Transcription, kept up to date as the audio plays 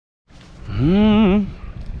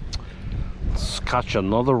Let's catch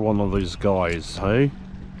another one of these guys, hey?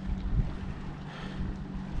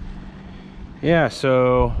 Yeah,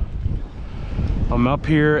 so I'm up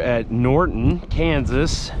here at Norton,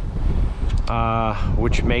 Kansas,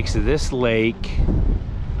 which makes this lake.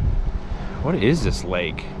 What is this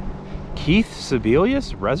lake? Keith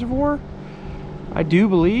Sebelius Reservoir, I do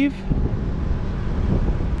believe.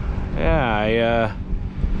 Yeah,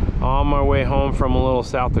 on my way home from a little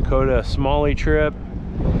South Dakota Smalley trip,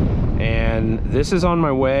 and this is on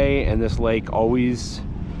my way, and this lake always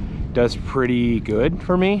does pretty good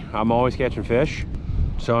for me. I'm always catching fish,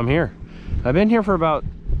 so I'm here. I've been here for about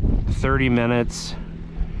 30 minutes,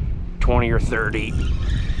 20 or 30,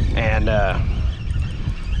 and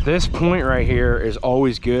this point right here is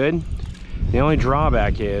always good. The only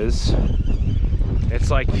drawback is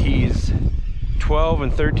it's like these 12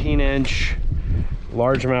 and 13 inch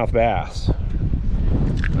largemouth bass.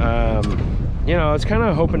 You know, I was kind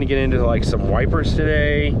of hoping to get into like some wipers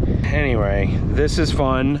today. Anyway, this is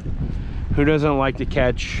fun. Who doesn't like to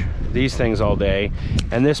catch these things all day?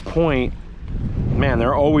 And this point, man,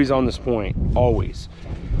 they're always on this point, always.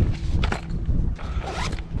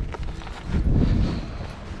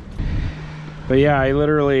 But yeah, I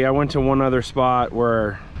went to one other spot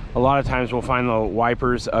where a lot of times we'll find the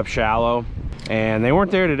wipers up shallow, and they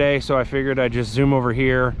weren't there today, so I figured I'd just zoom over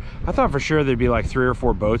here. I thought for sure there'd be like 3 or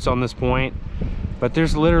 4 boats on this point, but there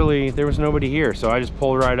was nobody here, so I just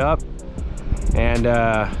pulled right up. And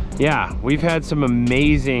yeah, we've had some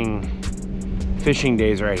amazing fishing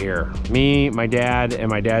days right here. Me, my dad, and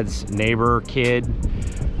my dad's neighbor kid,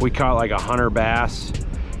 we caught like 100 bass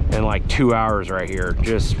in like 2 hours right here,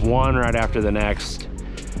 just one right after the next.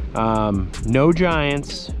 No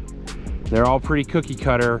giants, they're all pretty cookie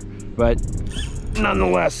cutter, but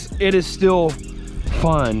nonetheless it is still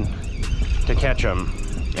fun to catch them.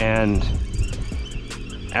 And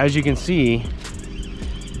as you can see,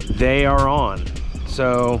 they are on.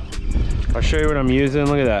 So I'll show you what I'm using.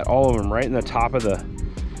 Look at that, all of them right in the top of the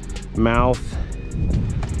mouth.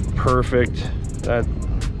 Perfect. That's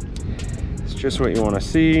just what you want to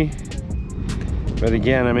see. But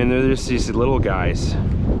again, I mean, they're just these little guys.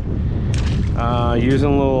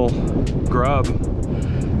 Using a little grub,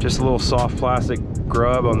 just a little soft plastic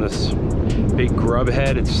grub on this big grub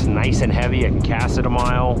head. It's nice and heavy. I can cast it a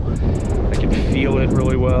mile. I can feel it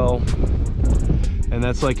really well. And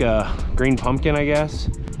that's like a green pumpkin, I guess.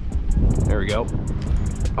 There we go.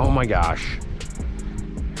 Oh my gosh.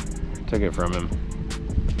 Took it from him.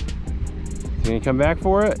 Is he gonna come back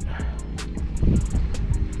for it?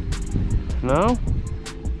 No?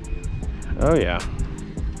 Oh yeah.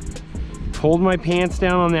 Pulled my pants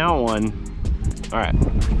down on that one. All right,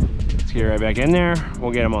 let's get right back in there.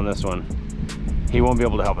 We'll get him on this one. He won't be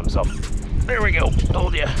able to help himself. There we go,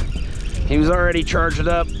 told you. He was already charged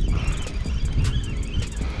up.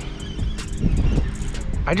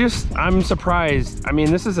 I'm surprised. I mean,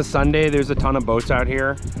 this is a Sunday, there's a ton of boats out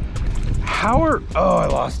here. Oh, I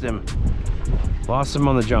lost him. Lost him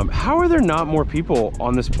on the jump. How are there not more people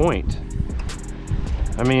on this point?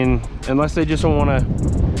 I mean, unless they just don't want to,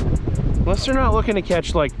 unless they're not looking to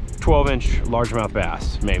catch like 12-inch largemouth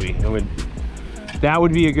bass, maybe. That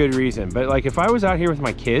would be a good reason. But like if I was out here with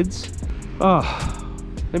my kids, oh,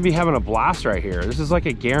 they'd be having a blast right here. This is like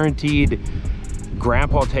a guaranteed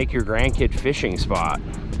grandpa take your grandkid fishing spot.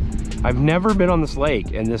 I've never been on this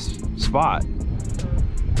lake, and this spot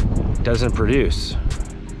doesn't produce.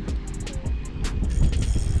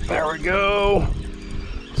 There we go.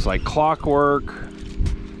 It's like clockwork.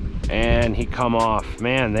 And he come off.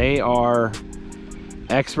 Man, they are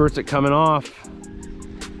experts at coming off.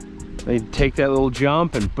 They take that little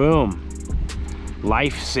jump and boom,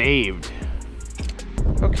 life saved.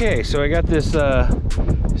 Okay, so I got this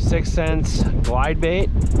 6 Sense glide bait.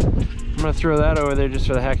 I'm gonna throw that over there just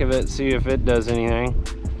for the heck of it, see if it does anything.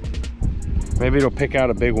 Maybe it'll pick out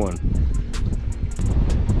a big one.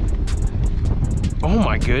 Oh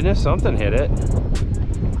my goodness, something hit it.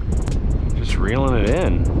 Just reeling it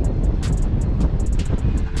in.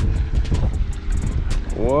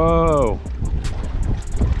 Whoa.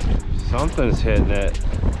 Something's hitting it.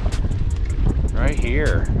 Right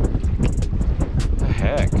here. What the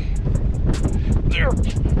heck? There.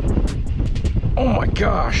 Oh my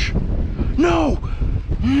gosh. No!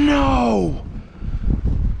 No!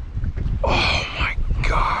 Oh my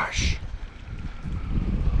gosh.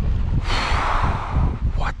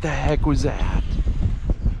 What the heck was that?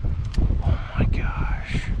 Oh my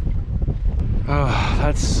gosh. Oh,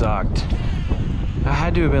 that sucked. That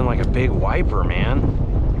had to have been like a big wiper, man.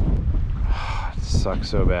 Oh, it sucks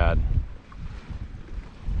so bad.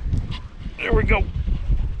 There we go.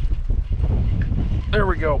 There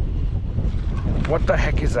we go. What the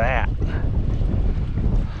heck is that?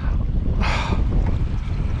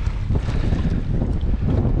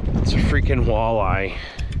 It's a freaking walleye.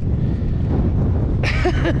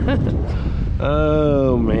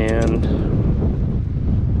 Oh man.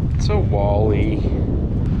 It's a wally.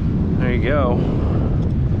 There you go.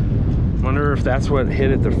 Wonder if that's what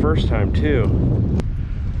hit it the first time too.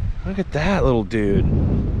 Look at that little dude.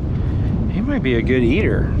 He might be a good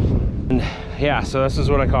eater. And yeah, so this is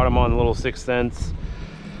what I caught him on, the little 6th Sense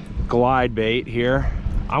glide bait here.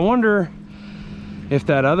 I wonder if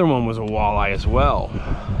that other one was a walleye as well.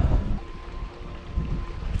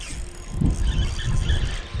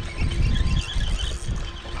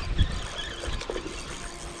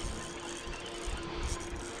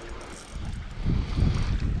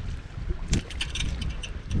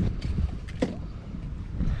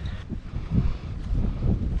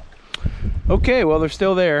 Okay, well, they're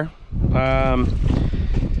still there. I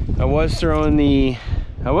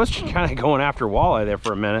was kind of going after walleye there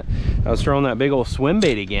for a minute. I was throwing that big old swim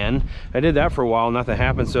bait again. I did that for a while, nothing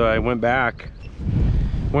happened, so I went back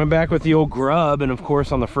with the old grub. And of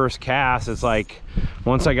course, on the first cast, it's like,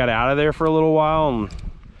 once I got out of there for a little while and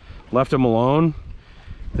left them alone,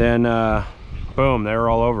 then boom, they were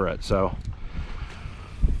all over it. So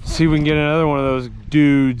see if we can get another one of those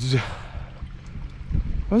dudes.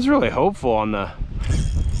 I was really hopeful on the,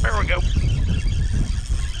 there we go.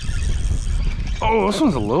 Oh, this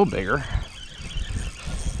one's a little bigger.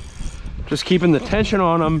 Just keeping the tension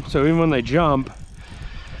on them, so even when they jump,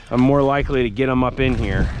 I'm more likely to get them up in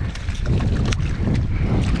here.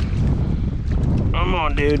 Come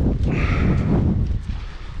on, dude.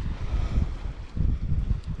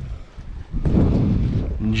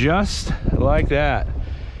 Just like that.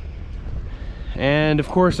 And of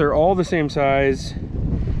course, they're all the same size.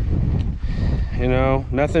 You know,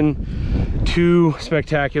 nothing too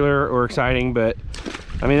spectacular or exciting, but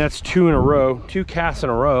I mean, that's 2 in a row, 2 casts in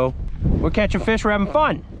a row. We're catching fish, we're having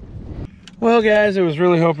fun. Well, guys, I was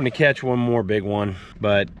really hoping to catch one more big one,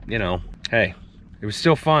 but you know, hey, it was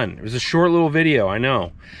still fun. It was a short little video, I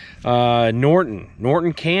know.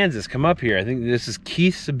 Norton, Kansas, come up here. I think this is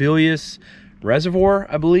Keith Sebelius Reservoir,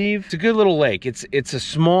 I believe. It's a good little lake. It's a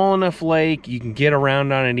small enough lake, you can get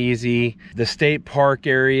around on it easy. The state park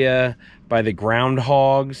area by the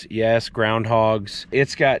groundhogs, yes, groundhogs.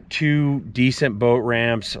 It's got 2 decent boat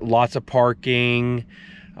ramps, lots of parking,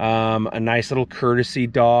 a nice little courtesy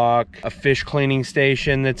dock, a fish cleaning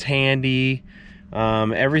station that's handy,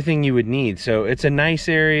 everything you would need. So it's a nice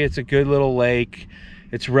area, it's a good little lake,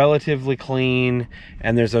 it's relatively clean,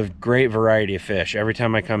 and there's a great variety of fish. Every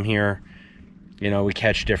time I come here, you know, we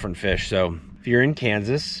catch different fish. So if you're in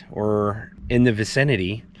Kansas or in the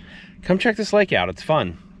vicinity, come check this lake out. It's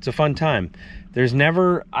fun. It's a fun time. There's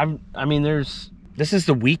never, this is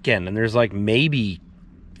the weekend and there's like maybe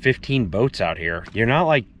 15 boats out here. You're not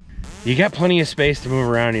like, you got plenty of space to move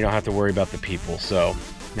around. You don't have to worry about the people. So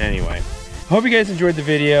anyway, hope you guys enjoyed the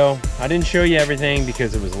video. I didn't show you everything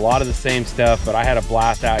because it was a lot of the same stuff, but I had a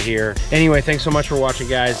blast out here. Anyway, thanks so much for watching,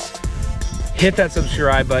 guys. Hit that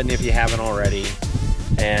subscribe button if you haven't already.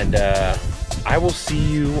 And I will see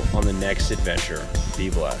you on the next adventure. Be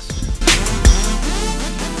blessed.